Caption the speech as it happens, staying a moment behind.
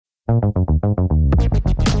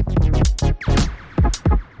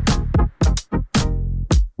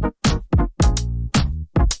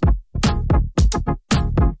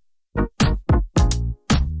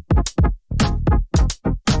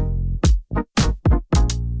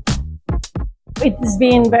It's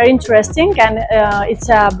been very interesting, and it's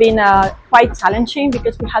been quite challenging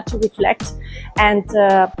because we had to reflect and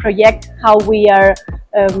project how we are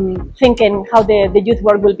thinking how the youth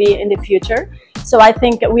work will be in the future. So I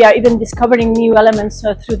think we are even discovering new elements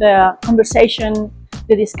through the conversation,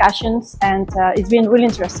 the discussions, and it's been really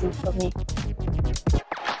interesting for me.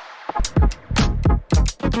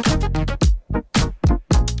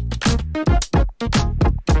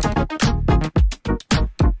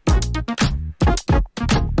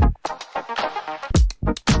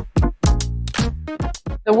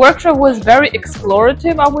 The workshop was very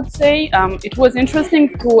explorative, I would say. It was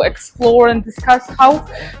interesting to explore and discuss how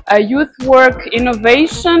youth work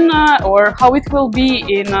innovation or how it will be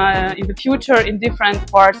in the future in different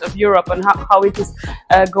parts of Europe, and how it is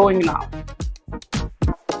going now.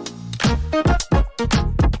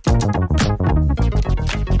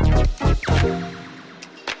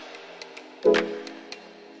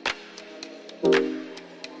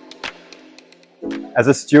 As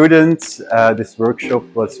a student, this workshop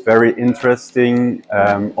was very interesting.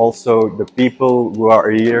 Also, the people who are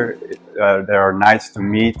here, they are nice to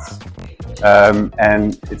meet,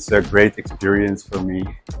 and it's a great experience for me.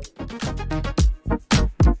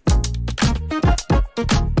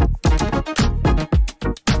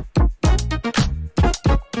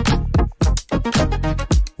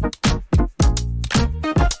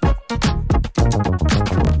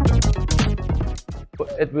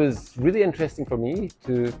 It was really interesting for me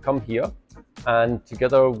to come here and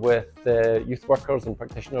together with youth workers and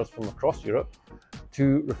practitioners from across Europe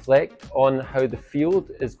to reflect on how the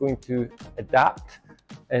field is going to adapt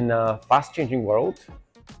in a fast-changing world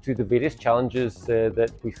to the various challenges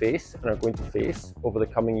that we face and are going to face over the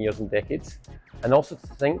coming years and decades, and also to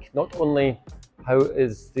think not only how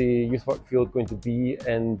is the youth work field going to be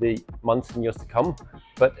in the months and years to come,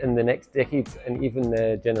 but in the next decades and even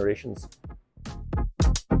generations.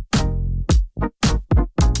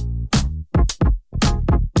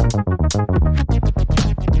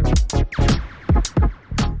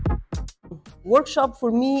 Workshop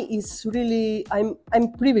for me is really,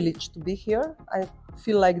 I'm privileged to be here. I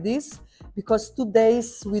feel like this because 2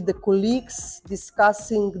 days with the colleagues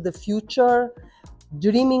discussing the future,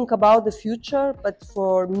 dreaming about the future. But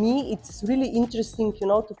for me, it's really interesting,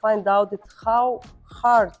 to find out that how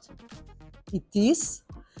hard it is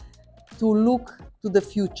to look to the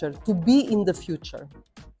future, to be in the future,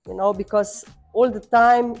 because all the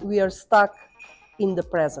time we are stuck in the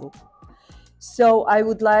present. So I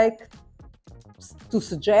would like to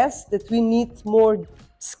suggest that we need more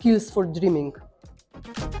skills for dreaming.